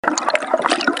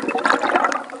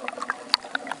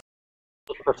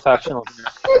Professional.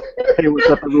 Hey, what's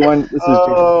up, everyone? This is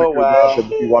Jason Tucker with the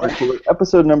WP Water Cooler,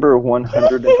 episode number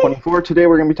 124. Today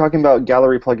we're going to be talking about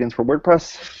gallery plugins for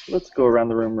WordPress. Let's go around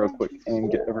the room real quick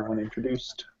and get everyone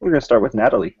introduced. We're going to start with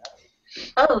Natalie.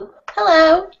 Oh,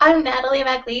 hello. I'm Natalie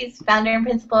MacLeese, founder and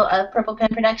principal of Purple Pen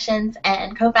Productions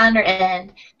and co-founder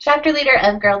and chapter leader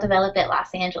of Girl Develop It Los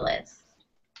Angeles.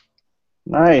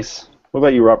 Nice. What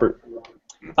about you, Robert?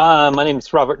 My name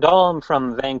is Robert Dahl. I'm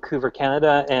from Vancouver,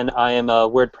 Canada, and I am a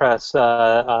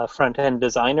WordPress front-end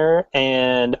designer,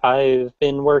 and I've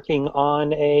been working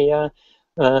on a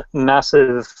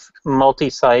massive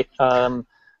multi-site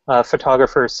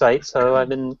photographer site, so I've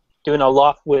been doing a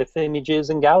lot with images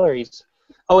and galleries.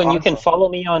 Oh, and awesome. You can follow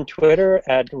me on Twitter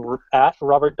at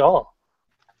Robert Dahl.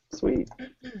 Sweet.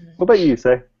 What about you,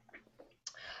 Say?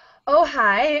 Oh,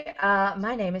 hi.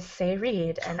 My name is Say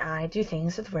Reed, and I do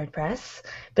things with WordPress.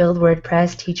 Build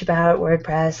WordPress, teach about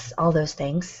WordPress, all those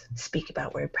things. Speak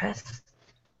about WordPress.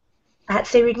 At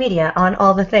Say Reed Media on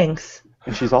all the things.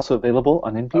 And she's also available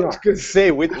on NPR. I was going to say,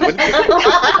 when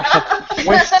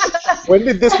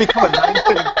did this become a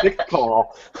 9-6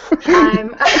 call?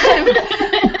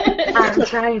 I'm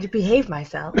trying to behave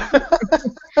myself.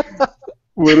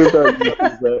 What about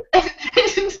you?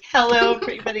 Hello,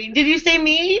 everybody. Did you say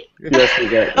me? Yes, we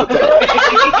did.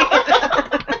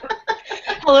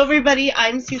 Hello, everybody.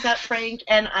 I'm Suzette Frank,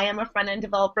 and I am a front-end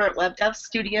developer at WebDev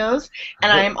Studios, and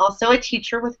I am also a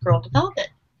teacher with Girl Develop It.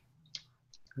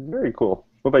 Very cool.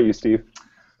 What about you, Steve?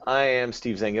 I am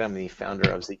Steve Zengen. I'm the founder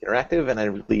of Zeek Interactive, and I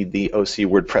lead the OC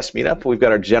WordPress meetup. We've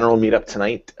got our general meetup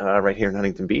tonight right here in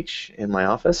Huntington Beach in my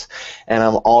office, and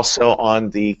I'm also on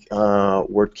the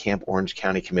WordCamp Orange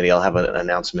County Committee. I'll have an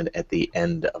announcement at the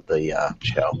end of the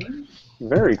show.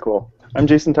 Very cool. I'm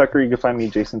Jason Tucker. You can find me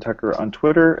Jason Tucker on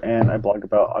Twitter, and I blog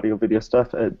about audio-video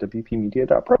stuff at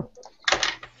wpmedia.pro.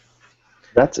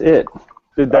 That's it.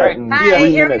 Did that in 3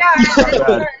 here minutes. We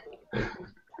are.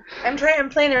 I'm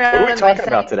playing around. What are we talking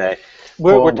about today?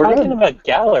 We're talking about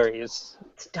galleries,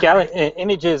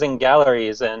 images and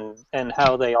galleries, and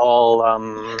how they all.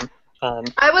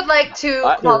 I would like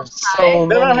to qualify. So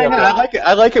hang on.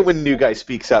 I like it when a new guy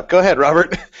speaks up. Go ahead,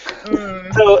 Robert.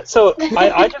 So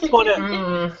I just want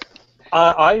to.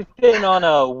 I've been on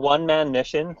a one-man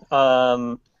mission,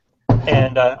 and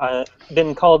I've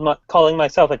been calling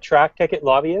myself a track ticket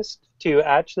lobbyist to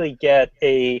actually get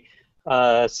a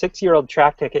 6-year-old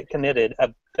track ticket committed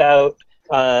about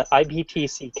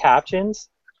IPTC captions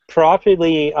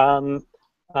properly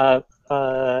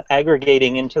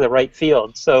aggregating into the right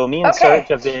field. So me and Serge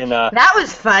have been... that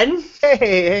was fun.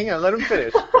 Hey, hang on. Let him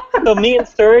finish. So me and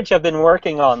Serge have been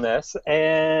working on this,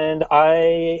 and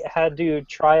I had to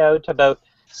try out about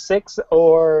 6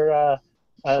 or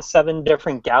 7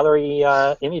 different gallery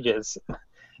images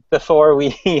before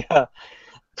we...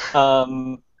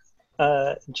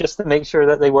 just to make sure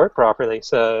that they work properly.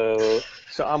 So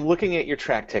I'm looking at your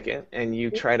track ticket, and you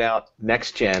tried out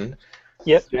Next Gen,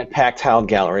 yep, Jetpack Tile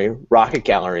Gallery, Rocket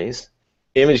Galleries,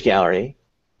 Image Gallery,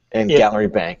 and Gallery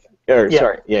Bank.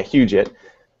 Hugit.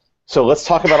 So let's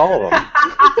talk about all of them.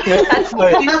 That's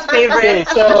Steve's favorite.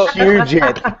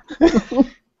 Hugit.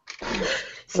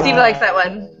 Steve likes that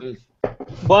one.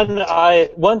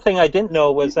 One thing I didn't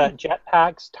know was that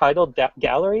Jetpack's titled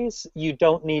galleries, you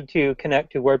don't need to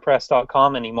connect to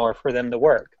WordPress.com anymore for them to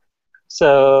work.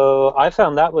 So I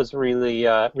found that was really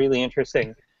really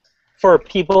interesting for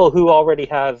people who already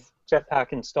have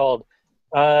Jetpack installed.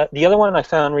 The other one I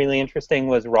found really interesting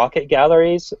was Rocket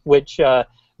Galleries, which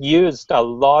used a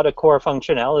lot of core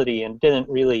functionality and didn't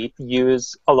really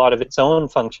use a lot of its own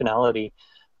functionality.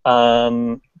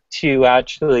 To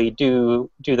actually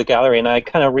do the gallery, and I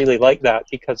kind of really like that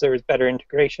because there was better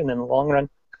integration in the long run.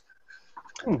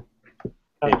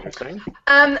 Interesting.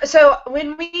 So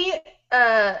when we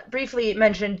briefly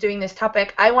mentioned doing this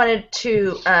topic, I wanted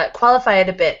to qualify it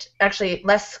a bit, actually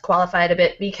less qualify it a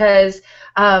bit, because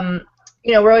we're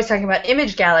always talking about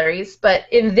image galleries, but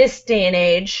in this day and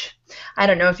age, I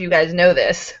don't know if you guys know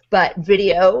this, but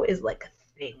video is like a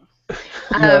thing.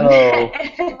 No.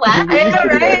 I know,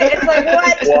 right? It's like,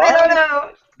 what? I don't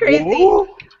know. Crazy.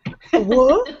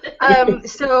 What?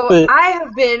 So I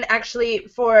have been actually,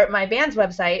 for my band's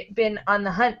website, been on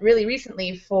the hunt really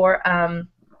recently for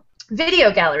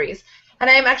video galleries. And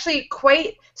I'm actually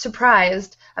quite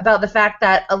surprised about the fact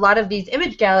that a lot of these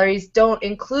image galleries don't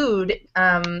include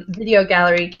video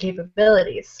gallery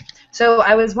capabilities. So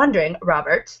I was wondering,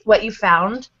 Robert, what you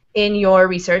found in your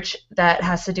research that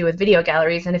has to do with video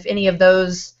galleries, and if any of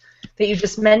those that you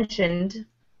just mentioned.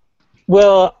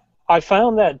 Well, I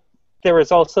found that there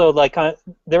is also like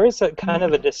there is a kind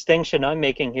of a distinction I'm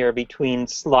making here between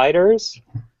sliders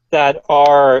that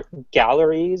are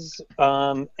galleries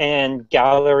and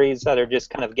galleries that are just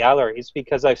kind of galleries,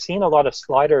 because I've seen a lot of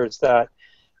sliders that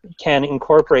can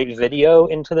incorporate video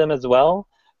into them as well,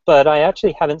 but I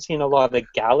actually haven't seen a lot of the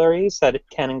galleries that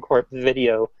can incorporate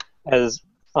video as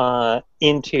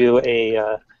into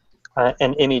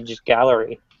an image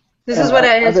gallery. This is what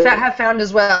I have found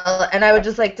as well, and I would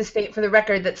just like to state for the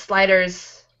record that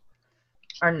sliders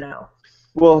are no.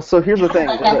 Well, so here's the thing.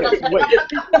 Well,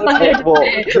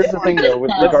 here's the thing, though,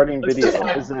 regarding video,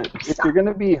 is that if you're going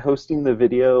to be hosting the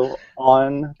video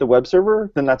on the web server,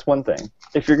 then that's one thing.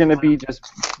 If you're going to be just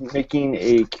making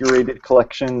a curated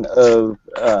collection of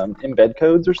embed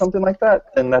codes or something like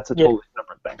that, then that's a totally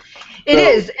different thing. It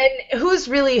is, and who's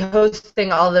really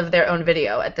hosting all of their own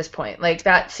video at this point? Like,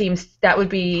 that would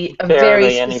be a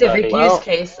very specific use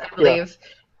case, I believe. Yeah.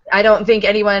 I don't think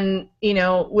anyone,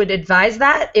 would advise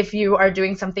that if you are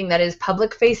doing something that is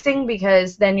public-facing,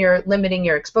 because then you're limiting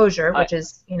your exposure, which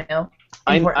is,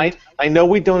 important. I know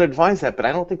we don't advise that, but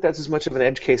I don't think that's as much of an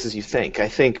edge case as you think. I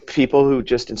think people who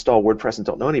just install WordPress and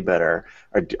don't know any better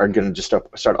are going to just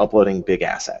start uploading big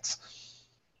assets.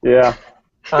 Yeah.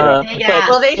 Well,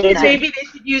 maybe they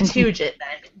should use Hugit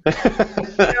then.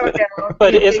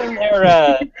 But isn't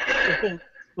there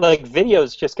like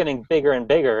video's just getting bigger and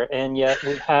bigger, and yet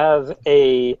we have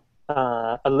a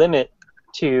limit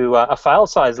to a file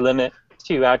size limit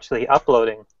to actually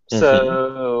uploading.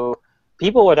 So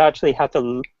people would actually have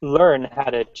to learn how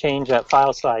to change that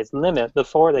file size limit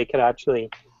before they could actually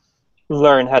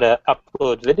learn how to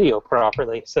upload video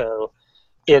properly. So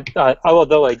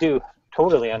although I do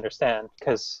totally understand,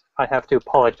 because I have to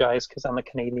apologize because I'm a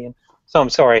Canadian. So I'm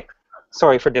sorry.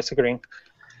 Sorry for disagreeing.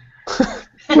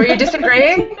 Were you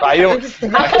disagreeing? I don't.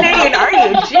 How Canadian are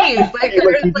you? Jeez,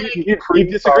 you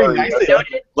disagree nicely,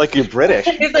 like you're British.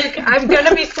 He's like, I'm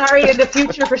gonna be sorry in the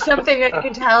future for something I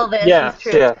can tell this is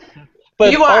true. Yeah.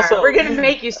 But you are. Also, we're gonna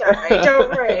make you sorry. Don't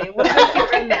worry. We'll make you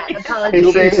bring that. Apologies.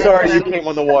 You'll be sorry you came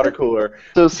on the water cooler.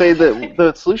 So say that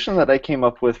the solution that I came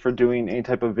up with for doing any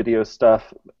type of video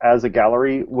stuff as a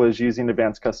gallery was using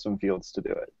advanced custom fields to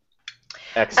do it.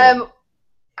 Excellent.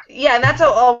 Yeah, and that's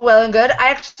all well and good. I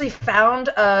actually found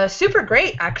super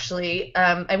great, actually.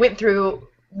 I went through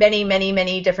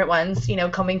many different ones,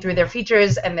 combing through their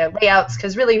features and their layouts,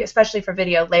 because really, especially for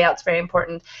video, layout's very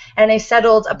important. And I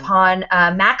settled upon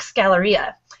Max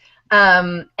Galleria.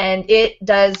 And it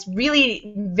does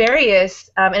really various,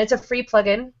 and it's a free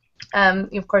plugin,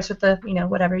 of course, with the,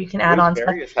 whatever you can add on. What does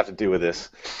various have to do with this?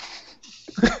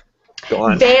 Go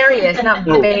on. Various, not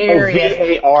various.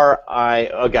 V-A-R-I.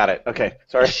 Oh, got it. Okay,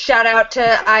 sorry. Shout out to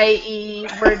IE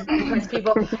WordPress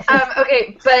people.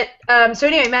 Okay, but so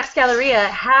anyway, Max Galleria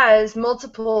has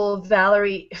multiple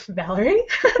Valerie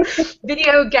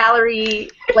video gallery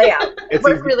layout. It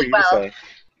works really well.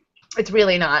 It's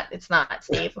really not. It's not,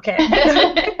 Steve. Okay.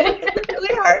 It's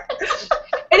really hard.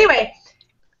 Anyway,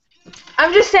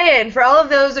 I'm just saying, for all of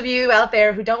those of you out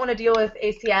there who don't want to deal with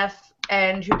ACF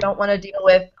and who don't want to deal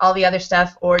with all the other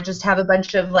stuff, or just have a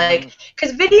bunch of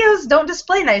because videos don't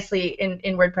display nicely in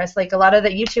WordPress. Like a lot of the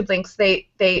YouTube links, they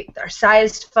are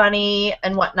sized funny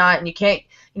and whatnot, and you can't,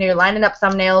 you're lining up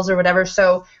thumbnails or whatever.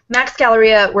 So Max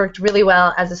Galleria worked really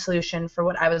well as a solution for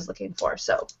what I was looking for.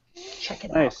 So check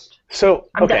it out. So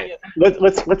okay,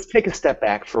 let's take a step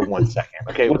back for 1 second.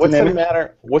 Okay, what's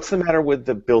the matter with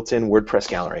the built-in WordPress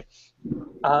gallery?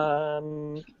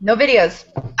 No videos.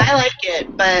 I like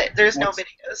it, but there's no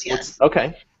videos yet.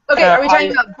 Okay. Okay, are we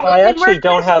talking about I actually WordPress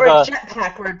don't have or a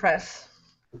Jetpack WordPress?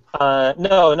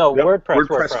 No,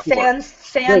 WordPress.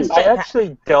 Sans I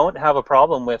actually don't have a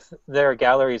problem with their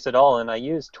galleries at all, and I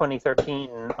used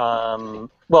 2013.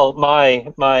 Well,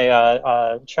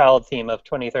 my child theme of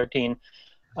 2013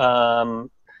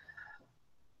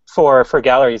 for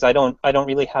galleries. I don't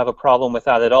really have a problem with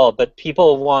that at all. But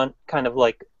people want kind of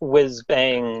like whiz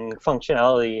bang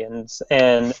functionality,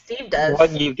 and Steve does.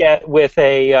 What you get with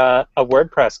a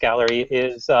WordPress gallery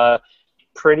is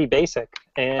pretty basic,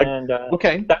 and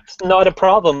that's not a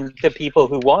problem to people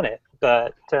who want it.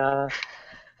 But a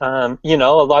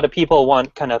lot of people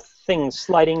want kind of things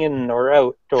sliding in or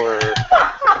out, or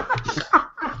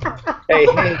hey,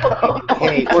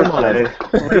 come on.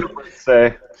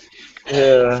 Say.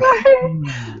 Yeah.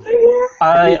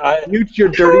 I mute your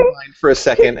dirty mind for a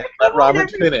second and let Robert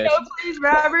finish. No, please,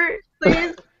 Robert.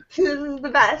 Please. This is the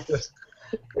best.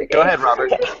 Go ahead,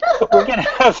 Robert. We're going to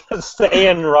have a say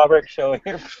in Robert show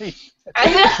here, please.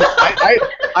 I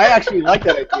actually like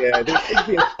that idea. There should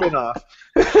be a spin-off.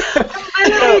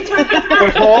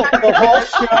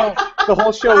 The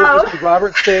whole show will just be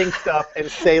Robert saying stuff and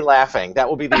say laughing. That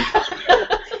will be the.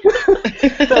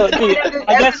 So,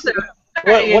 I guess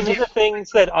one of the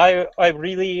things that I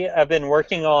really have been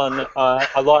working on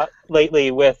a lot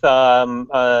lately with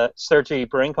Sergey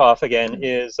Brinkoff again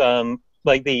is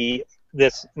like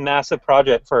this massive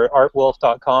project for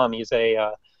artwolf.com. He's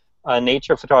a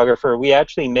nature photographer. We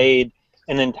actually made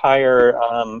an entire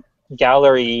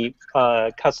gallery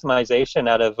customization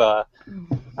out of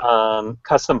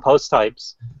custom post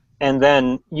types, and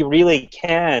then you really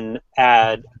can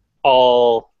add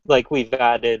like we've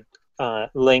added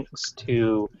links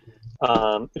to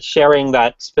sharing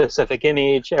that specific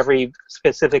image. Every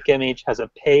specific image has a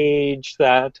page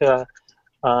that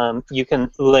you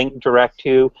can link direct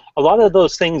to. A lot of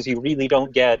those things you really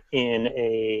don't get in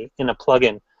a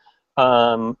plugin.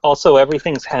 Also,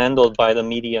 everything's handled by the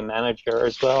media manager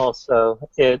as well. So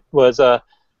it was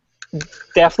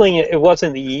definitely, it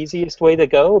wasn't the easiest way to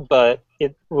go, but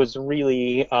it was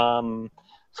really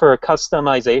for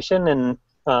customization and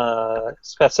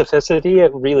specificity.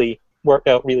 It really worked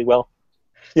out really well.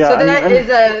 Yeah, so that is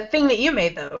a thing that you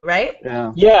made, though, right?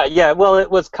 Yeah. Yeah. Well, it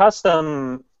was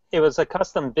custom. It was a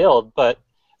custom build, but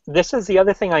this is the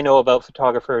other thing I know about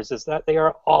photographers is that they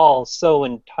are all so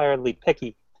entirely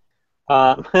picky.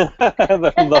 Look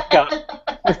up.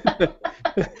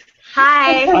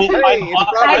 Hi. Eyes are right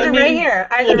here.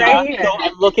 Eyes are right here. So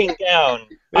I'm looking down.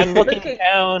 I'm looking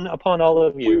down upon all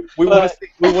of you. We want to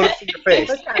see your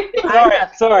face.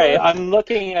 Sorry. I'm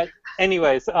looking at.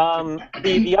 Anyways,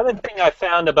 the other thing I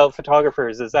found about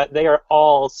photographers is that they are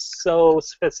all so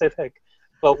specific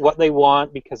about what they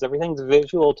want because everything's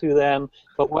visual to them,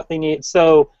 but what they need.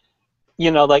 So,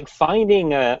 like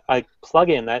finding a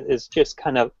plugin that is just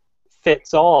kind of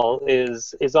fits all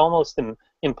is almost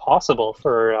impossible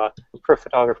for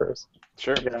photographers.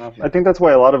 Sure. Yeah, I think that's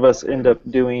why a lot of us end up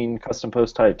doing custom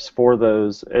post types for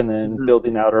those, and then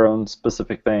building out our own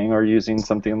specific thing, or using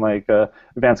something like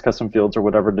advanced custom fields or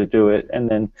whatever to do it, and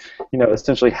then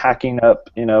essentially hacking up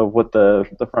what the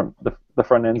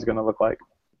front end is going to look like.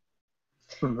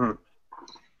 Mm-hmm.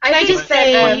 I just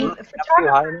say,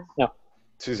 no.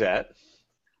 Suzette.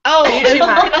 Oh,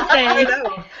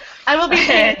 I will be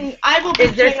saying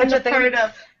the part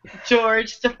of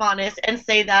George Stefanis and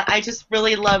say that I just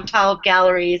really love tile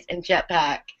galleries in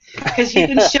Jetpack because you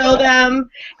can show them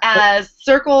as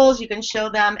circles, you can show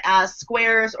them as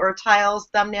squares or tiles,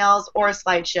 thumbnails, or a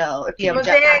slideshow if you have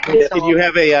Jetpack installed.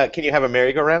 Can you have a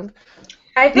merry-go-round?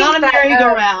 I think not a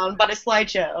merry-go-round, but a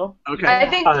slideshow. Okay. I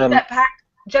think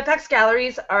Jetpack's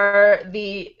galleries are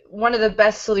one of the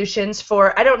best solutions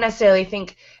for. I don't necessarily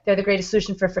think they're the greatest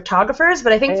solution for photographers,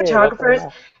 but I think photographers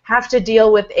have to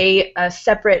deal with a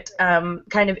separate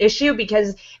kind of issue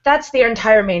because that's their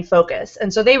entire main focus.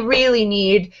 And so they really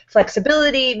need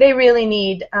flexibility. They really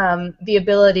need the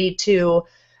ability to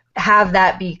have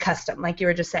that be custom, like you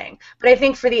were just saying. But I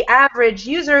think for the average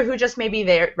user who just maybe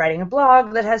they're writing a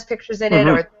blog that has pictures in it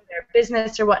or their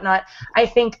business or whatnot, I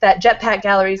think that Jetpack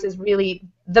Galleries is really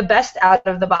the best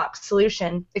out-of-the-box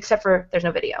solution, except for there's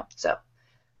no video. So,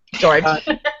 George.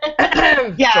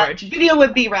 George. Video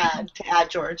would be rad to add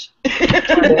George.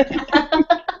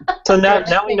 So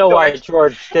now we know why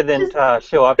George didn't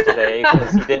show up today,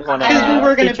 because he didn't want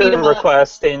to feature a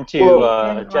request into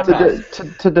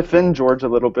Jetpack. To defend George a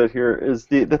little bit here, is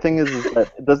the thing is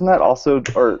that doesn't that also,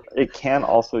 or it can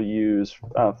also use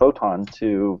Photon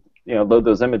to load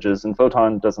those images, and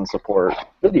Photon doesn't support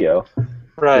video.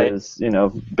 Right. Is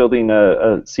building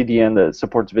a CDN that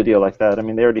supports video like that. I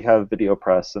mean, they already have video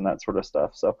press and that sort of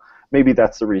stuff. So maybe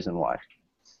that's the reason why.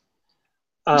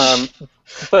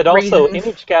 But also,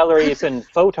 image galleries and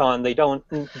Photon, they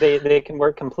can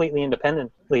work completely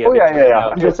independently. Oh yeah.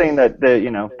 I'm just saying that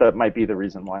that might be the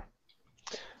reation why.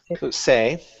 So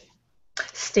say,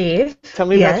 Steve, tell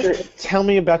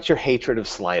me about your hatred of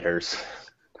sliders.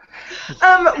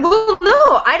 Well,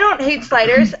 no, I don't hate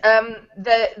sliders.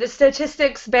 The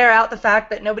statistics bear out the fact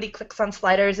that nobody clicks on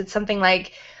sliders. It's something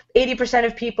like 80%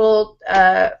 of people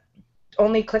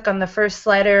only click on the first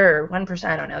slider, or 1%.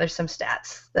 I don't know. There's some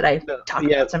stats that I talk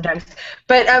about sometimes.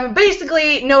 But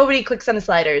basically, nobody clicks on the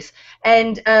sliders,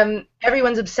 and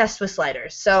everyone's obsessed with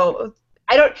sliders. So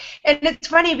I don't. And it's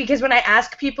funny because when I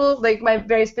ask people, like my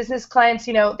various business clients,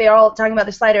 they're all talking about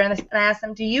the slider, and I ask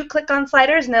them, "Do you click on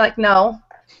sliders?" And they're like, "No."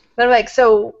 They're like,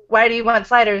 so why do you want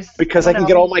sliders? Because I can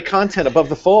get all my content above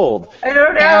the fold. I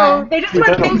don't know. They just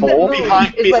want things that move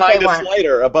behind a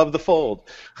slider above the fold.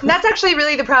 And that's actually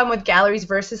really the problem with galleries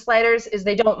versus sliders is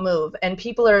they don't move, and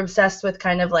people are obsessed with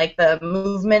kind of like the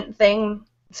movement thing.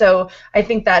 So I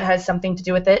think that has something to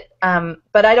do with it.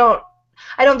 But I don't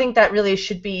think that really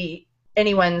should be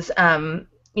anyone's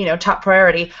top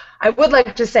priority. I would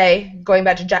like to say, going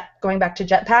back to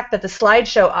Jetpack, that the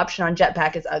slideshow option on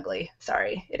Jetpack is ugly.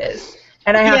 Sorry, it is.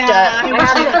 And I have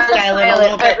to style it a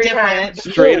little bit different.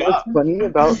 Straight up. What's funny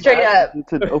about Straight up.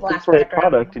 It's an open source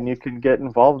product, and you can get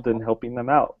involved in helping them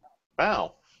out.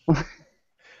 Wow.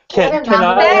 Can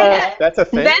I? That's a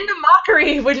thing. Then the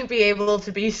mockery wouldn't be able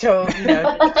to be so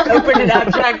open and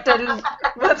abstract. And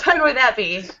what fun would that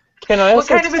be? Can I what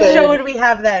kind of a show would we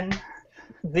have then?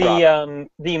 The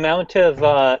amount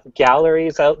of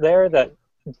galleries out there that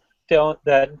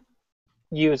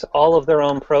use all of their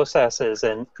own processes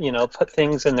and put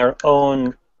things in their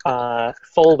own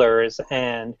folders,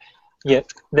 and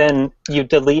then you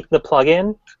delete the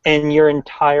plugin and your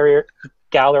entire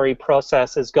gallery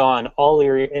process is gone. All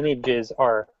your images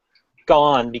are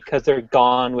gone because they're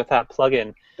gone with that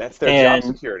plugin. That's their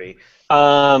job security.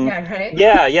 Yeah, right.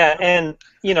 Yeah, and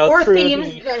or through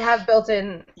themes that have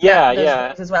built-in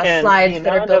things as well, and slides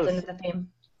that are built into the theme.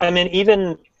 I mean,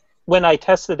 even when I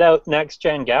tested out Next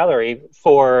Gen Gallery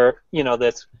for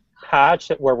this patch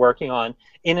that we're working on,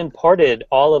 it imported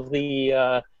all of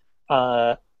the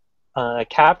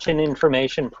caption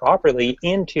information properly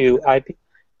into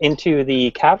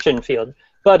the caption field.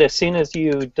 But as soon as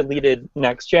you deleted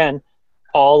Next Gen,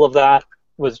 all of that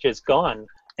was just gone.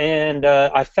 And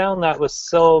I found that with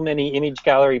so many image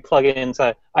gallery plugins,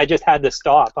 I just had to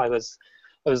stop. I was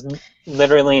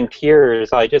literally in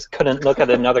tears. I just couldn't look at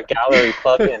another gallery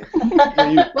plugin.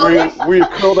 Were you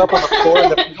curled up on the floor in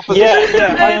the fetal position?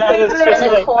 Yeah. And I was just in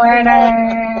the like,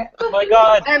 corner. oh my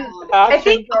God. I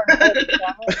think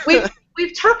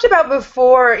we've talked about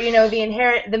before,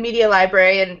 the media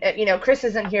library, and Chris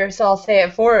isn't here, so I'll say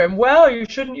it for him. Well, you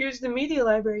shouldn't use the media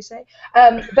library, say.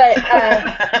 But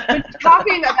when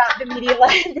talking about the media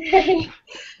library,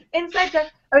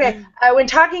 when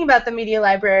talking about the media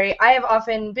library, I have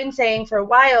often been saying for a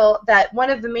while that one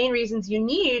of the main reasons you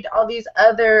need all these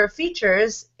other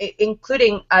features,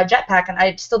 including Jetpack, and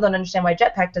I still don't understand why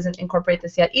Jetpack doesn't incorporate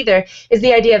this yet either, is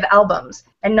the idea of albums,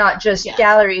 and not just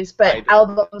galleries, but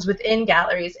albums within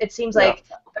galleries. It seems like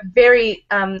a very,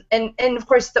 and of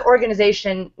course the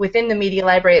organization within the media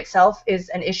library itself is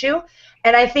an issue,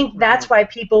 and I think that's why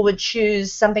people would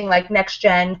choose something like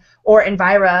NextGen or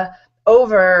Envira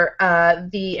over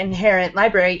the inherent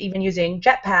library, even using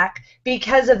Jetpack,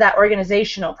 because of that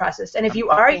organizational process. And if you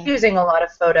are using a lot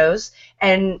of photos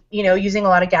and using a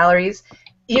lot of galleries,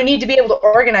 you need to be able to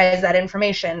organize that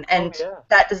information, and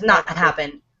that does not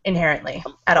happen inherently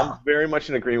at all. I'm very much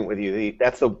in agreement with you.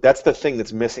 That's the thing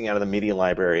that's missing out of the media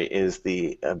library, is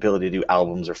the ability to do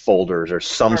albums or folders or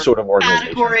some sort of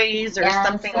organization. Categories or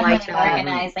something like that.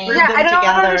 Organizing. Yeah, I don't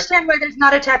understand why there's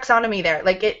not a taxonomy there.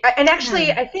 And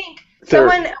actually, I think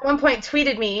someone at one point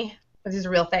tweeted me, this is a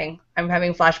real thing, I'm having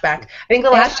a flashback. I think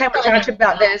the last time we talked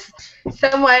about this,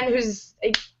 someone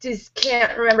I just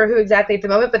can't remember who exactly at the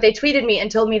moment, but they tweeted me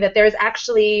and told me that there's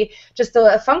actually just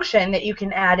a function that you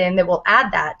can add in that will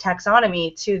add that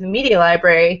taxonomy to the media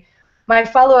library. My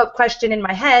follow-up question in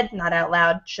my head, not out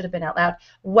loud, should have been out loud,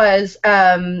 was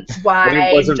why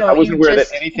I wasn't aware that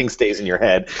anything stays in your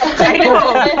head. I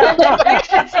know. You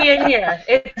should see it here.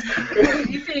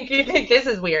 You think this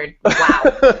is weird.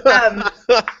 Wow.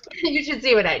 You should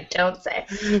see what I don't say.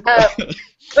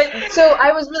 But so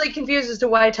I was really confused as to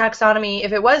why taxonomy,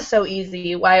 if it was so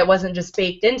easy, why it wasn't just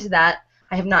baked into that.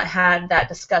 I have not had that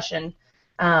discussion,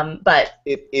 but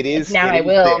it is now. I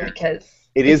will there. Because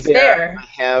it is there. I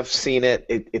have seen it.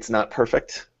 It's not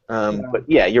perfect, but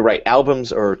yeah, you're right.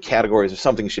 Albums or categories or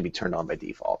something should be turned on by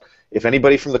default. If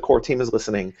anybody from the core team is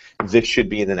listening, this should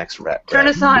be in the next rep. Turn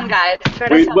us on, guys.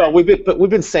 Well, we've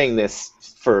been saying this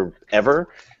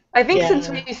forever. I think since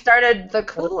we started the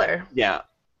cooler. Yeah.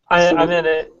 I mean,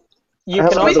 you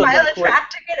can also file a track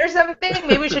ticket or something.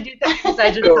 Maybe we should do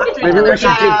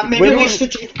that. Maybe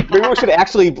we should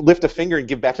actually lift a finger and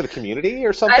give back to the community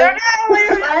or something. I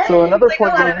don't know. So another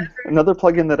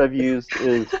plugin that I've used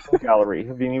is Foo Gallery.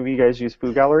 Have any of you guys used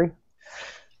Foo Gallery?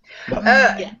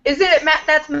 Is it Matt?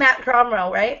 That's Matt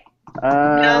Cromwell, right?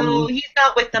 No, he's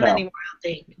not with them anymore, I don't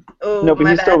think. Oh, no, but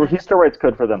he still writes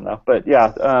code for them though. But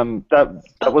yeah,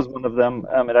 that was one of them.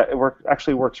 It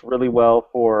actually works really well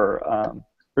for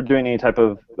doing any type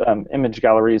of image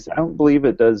galleries. I don't believe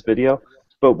it does video,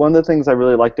 but one of the things I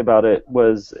really liked about it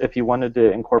was if you wanted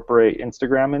to incorporate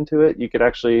Instagram into it, you could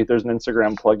actually, there's an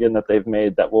Instagram plugin that they've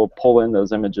made that will pull in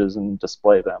those images and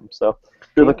display them. So if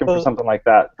you're looking for something like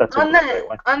that, that's a great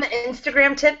one. On the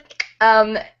Instagram tip,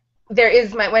 there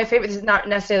is my favorite. This is not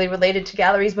necessarily related to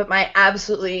galleries, but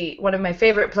one of my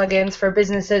favorite plugins for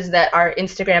businesses that are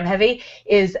Instagram heavy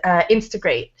is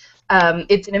Instagrate.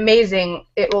 it's an amazing.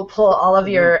 It will pull all of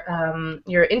your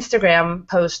Instagram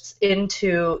posts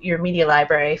into your media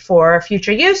library for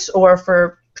future use, or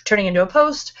for turning into a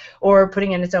post, or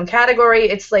putting in its own category.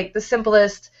 It's like the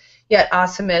simplest yet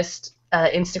awesomest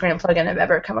Instagram plugin I've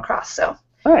ever come across. So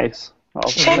nice.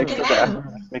 I'll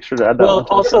make sure to add that well, one.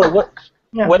 Also,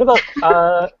 what about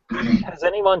has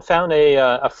anyone found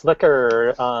a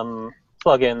Flickr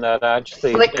plugin that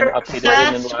actually has been updated?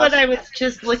 That's what I was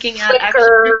just looking at.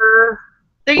 Flickr.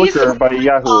 Flickr by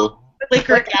Yahoo.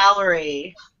 Flickr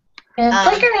Gallery. And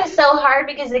Flickr is so hard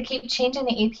because they keep changing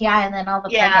the API and then all the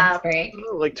plugins break.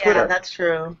 Oh, like Twitter. Yeah, that's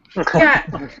true. Yeah,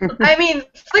 I mean,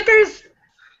 Flickr's.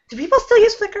 Do people still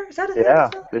use Flickr? Is that a thing?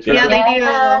 They sure Yeah, do. they do.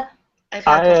 I've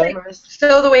had customers.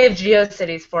 Still the way of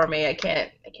GeoCities for me. I can't.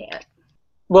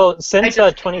 Well, since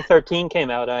 2013 came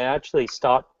out, I actually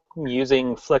stopped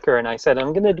using Flickr, and I said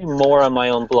I'm going to do more on my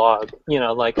own blog. You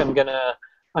know, like I'm gonna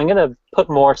put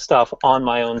more stuff on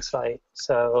my own site.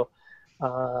 So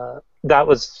that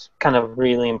was kind of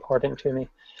really important to me.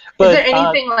 But, is there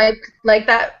anything like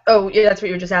that? Oh, yeah, that's what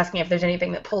you were just asking. If there's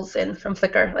anything that pulls in from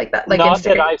Flickr like that, like not Instagram?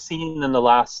 that I've seen in the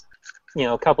last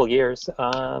couple years.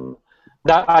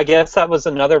 That I guess that was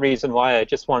another reason why I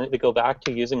just wanted to go back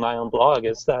to using my own blog,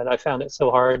 is that I found it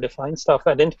so hard to find stuff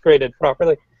that integrated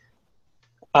properly.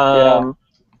 Yeah.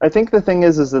 I think the thing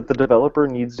is that the developer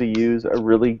needs to use a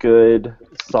really good,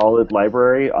 solid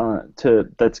library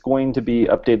that's going to be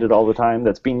updated all the time,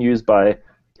 that's being used by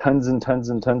tons and tons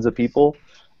and tons of people,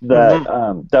 that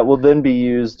that will then be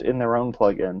used in their own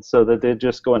plugin, so that they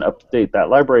just go and update that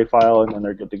library file and then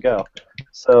they're good to go.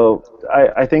 So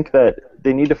I think that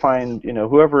they need to find,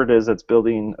 whoever it is that's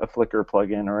building a Flickr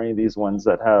plugin or any of these ones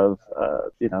that have,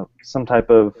 some type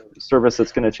of service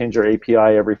that's going to change their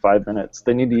API every 5 minutes.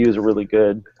 They need to use a really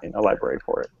good, library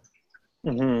for it.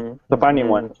 So finding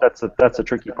one, that's a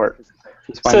tricky part.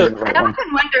 Just finding the right I one.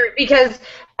 often wonder, because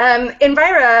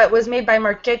Envira was made by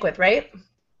Mark Jakewith, right?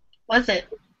 Was it?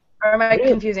 Or am I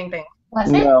confusing things?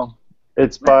 Was it? No,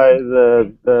 it's by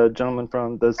the gentleman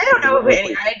from the. I don't know.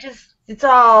 It's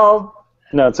all.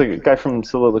 No, it's a guy from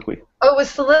Soliloquy. Oh, it was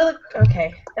Soliloquy.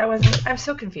 Okay, that was. I'm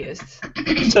so confused.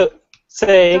 So,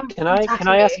 can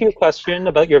I ask you a question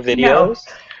about your videos?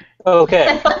 No.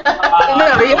 Okay.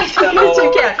 No, you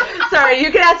can't. Sorry, you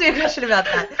can ask me a question about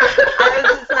that. I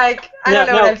was just like, I don't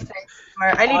know what I'm saying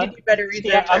anymore. I need to do better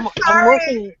research.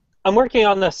 I'm working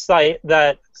on this site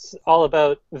that's all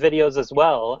about videos as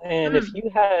well, and if you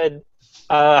had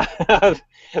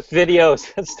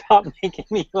videos that stop making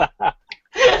me laugh.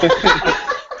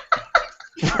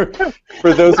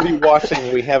 For those of you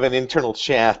watching, we have an internal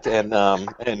chat, and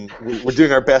we're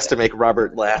doing our best to make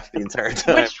Robert laugh the entire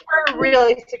time. Which we're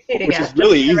really succeeding Which at. is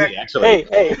really easy, actually.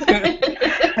 Hey.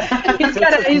 he's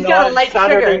got a light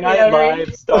Saturday trigger. Night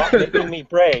Live, stop making me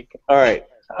break. All right.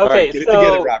 Okay, All right, get it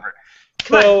together, Robert.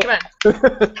 Come on.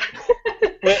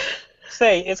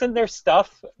 Isn't there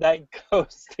stuff that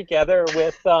goes together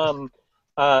with the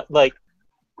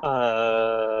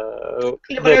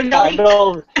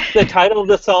title of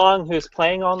the song, who's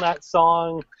playing on that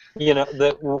song,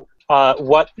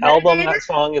 what album that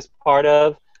song is part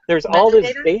of? There's all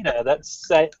this data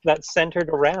that's centered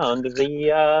around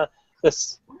the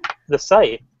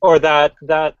site or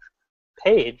that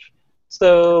page.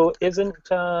 So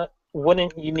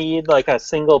wouldn't you need like a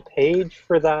single page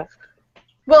for that?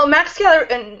 Well, Max Galleria,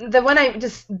 and the one I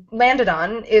just landed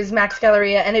on is Max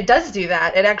Galleria, and it does do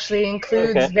that. It actually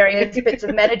includes various bits of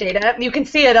metadata. You can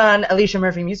see it on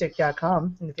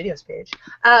AliciaMurphyMusic.com in the videos page.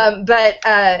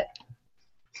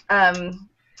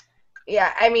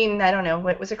 Yeah, I mean, I don't know.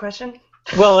 What was the question?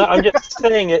 Well, I'm just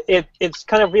saying it's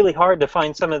kind of really hard to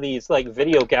find some of these like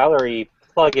video gallery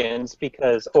plugins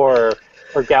or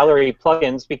gallery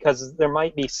plugins, because there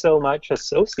might be so much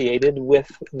associated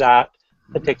with that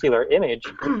particular image.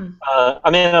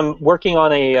 I'm working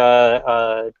on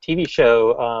a TV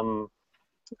show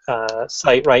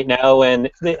site right now, and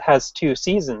it has 2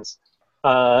 seasons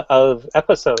of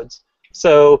episodes.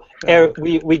 So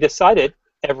we decided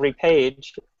every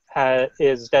page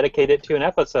is dedicated to an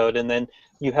episode, and then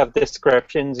you have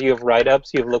descriptions, you have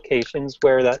write-ups, you have locations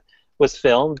where that was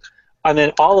filmed. I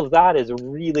mean, all of that is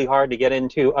really hard to get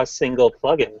into a single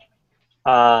plugin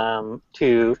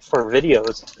for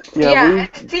videos. Yeah.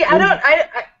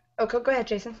 Go ahead,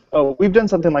 Jason. Oh, we've done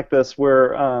something like this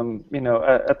where,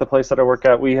 at the place that I work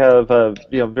at, we have,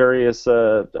 various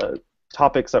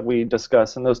topics that we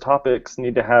discuss, and those topics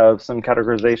need to have some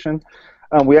categorization.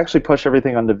 We actually push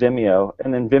everything onto Vimeo,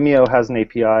 and then Vimeo has an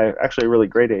API, actually a really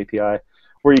great API,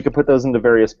 where you can put those into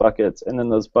various buckets, and then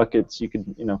those buckets you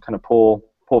can, kind of pull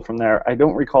pull from there. I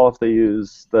don't recall if they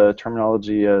use the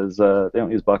terminology as they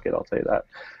don't use bucket. I'll tell you that.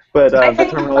 But the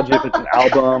terminology, if it's an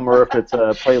album or if it's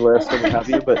a playlist or what have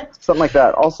you, but something like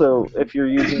that. Also, if you're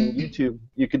using YouTube,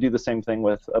 you could do the same thing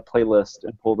with a playlist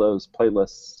and pull those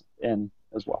playlists in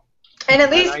as well. And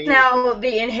at least now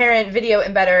the inherent video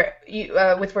embedder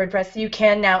with WordPress, you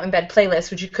can now embed playlists,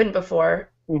 which you couldn't before.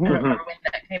 I don't remember when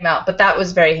that came out, but that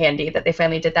was very handy that they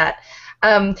finally did that.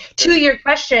 To your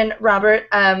question, Robert,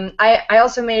 I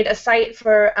also made a site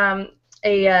for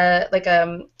a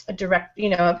direct,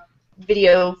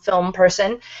 video film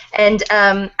person, and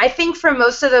I think for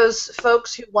most of those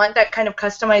folks who want that kind of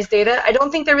customized data, I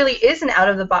don't think there really is an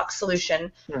out-of-the-box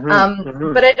solution.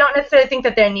 But I don't necessarily think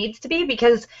that there needs to be,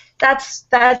 because that's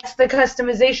the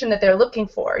customization that they're looking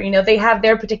for. They have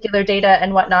their particular data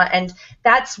and whatnot, and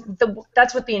that's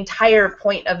what the entire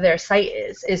point of their site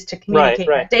is to communicate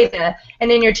with data.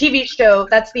 And in your TV show,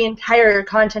 that's the entire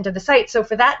content of the site. So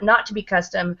for that not to be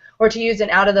custom or to use an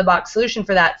out-of-the-box solution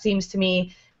for that seems to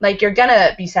me like you're going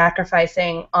to be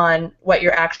sacrificing on what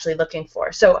you're actually looking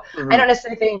for. So I don't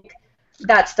necessarily think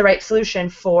that's the right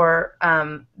solution for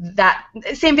that.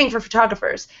 Same thing for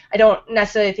photographers. I don't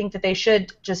necessarily think that they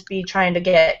should just be trying to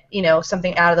get,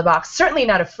 something out of the box. Certainly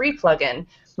not a free plugin,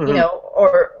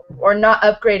 or not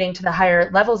upgrading to the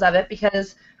higher levels of it,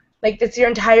 because like that's your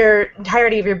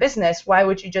entirety of your business. Why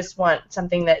would you just want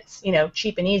something that's,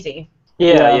 cheap and easy?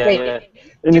 Yeah.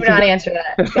 Do not answer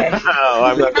that. Okay. No,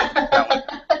 I'm not.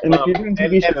 And if you're doing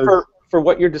TV shows, for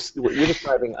what you're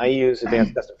describing, I use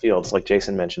advanced custom fields, like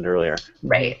Jason mentioned earlier.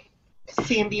 Right.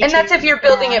 And that's if you're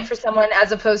building it for someone,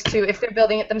 as opposed to if they're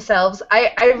building it themselves.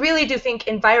 I really do think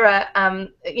Envira,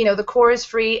 the core is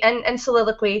free, and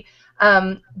Soliloquy,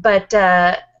 but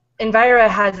Envira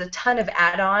has a ton of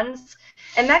add-ons,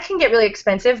 and that can get really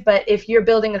expensive. But if you're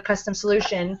building a custom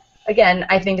solution, again,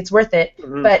 I think it's worth it.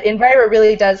 But Envira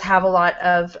really does have a lot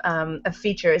of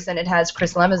features, and it has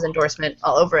Chris Lemma's endorsement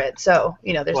all over it. So,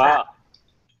 there's that.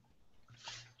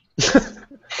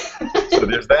 So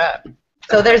there's that.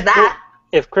 So there's that.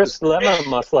 If Chris Lemma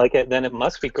must like it, then it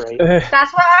must be great.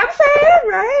 That's what I'm saying,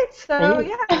 right? So,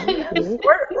 yeah.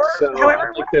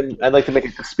 However, I'd like to make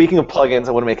a, speaking of plugins,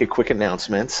 I want to make a quick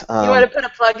announcement. You want to put a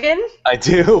plug in? I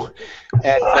do.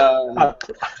 And,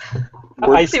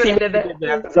 I see what you did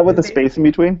there. Is that with the space in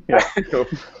between? Yeah.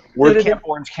 WordCamp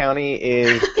Orange County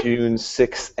is June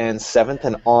 6th and 7th,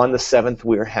 and on the 7th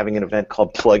we're having an event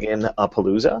called Plugin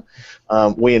Palooza.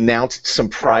 We announced some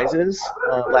prizes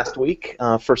last week.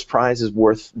 First prize is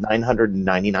worth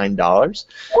 $999,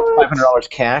 $500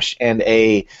 cash, and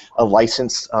a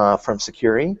license from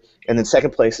Security. And then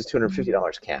second place is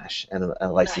 $250 cash and a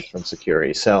license from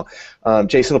Security. So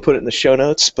Jason will put it in the show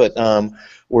notes, but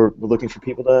we're looking for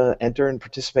people to enter and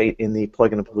participate in the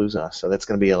Plugin Palooza. So that's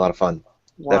going to be a lot of fun.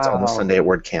 Wow. That's on the Sunday at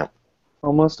WordCamp.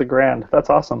 Almost $1,000. That's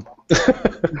awesome.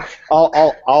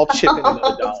 I'll chip in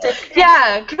another $1.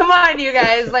 Yeah, come on, you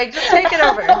guys. Like, just take it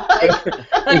over. Like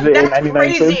that's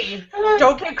crazy.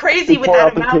 Don't get crazy with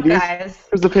that amount, guys.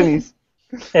 Here's the pennies.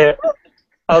 Yeah.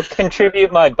 I'll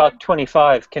contribute my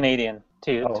 $1.25 Canadian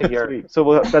to your. Sweet.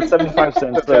 So that's 75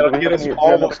 cents. That'll get us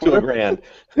almost to $1,000.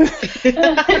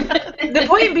 The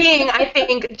point being, I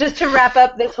think, just to wrap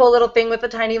up this whole little thing with a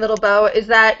tiny little bow, is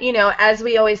that, as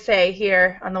we always say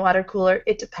here on the water cooler,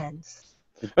 it depends.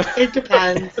 It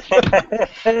depends.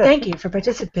 Thank you for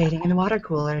participating in the water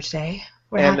cooler today.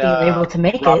 We're happy you're able to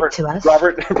make it to us.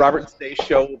 Robert and Stay's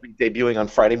show will be debuting on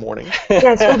Friday morning.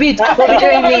 Yes, we'll be doing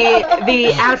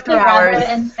the after hours. Robert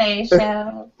and Stay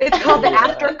show. It's called the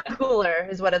After Cooler,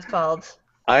 is what it's called.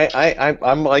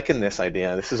 I'm liking this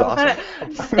idea. This is awesome.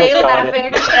 Stay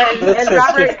laughing, and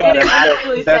Robert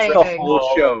actually saying that's the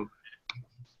whole show.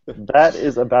 That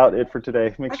is about it for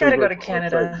today. Make sure to go to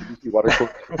Canada.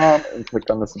 And click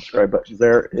on the subscribe button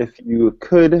there. If you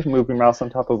could, move your mouse on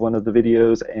top of one of the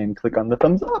videos and click on the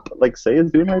thumbs up, like Say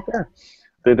is doing right there.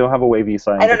 They don't have a wavy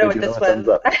sign. I don't know what this was.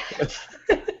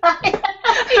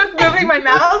 Moving my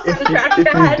mouse. If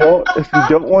you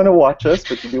don't want to watch us,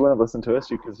 but you do want to listen to us,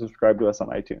 you can subscribe to us on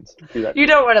iTunes. Do that. You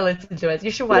don't want to listen to us.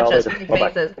 You should watch us.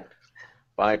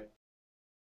 Bye.